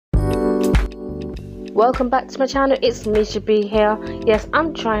Welcome back to my channel. It's Misha B here. Yes,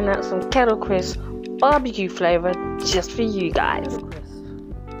 I'm trying out some Kettle Crisp BBQ Flavour just for you guys. Kettle Crisp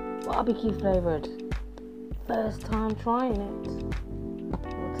BBQ flavoured. First time trying it.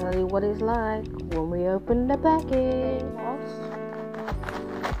 I'll tell you what it's like when we open the packet.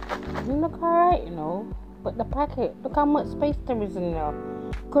 Look alright, you know. But the packet, look how much space there is in there.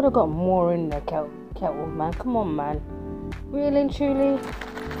 Could have got more in there, kettle, man. Come on, man. Really and truly.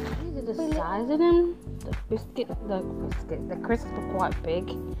 These are the size of them. The crisps are quite big.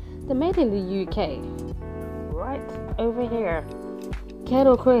 They're made in the UK. Right over here.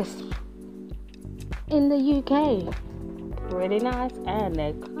 Kettle Crisp in the UK. Pretty nice, and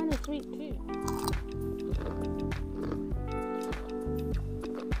they're kind of sweet too.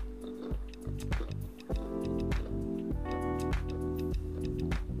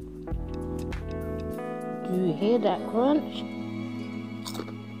 Do you hear that crunch?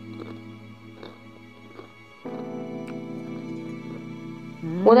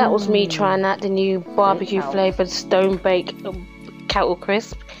 Well, that was me trying out the new barbecue flavoured stone bake Kettle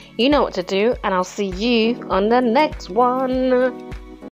Crisp. You know what to do, and I'll see you on the next one.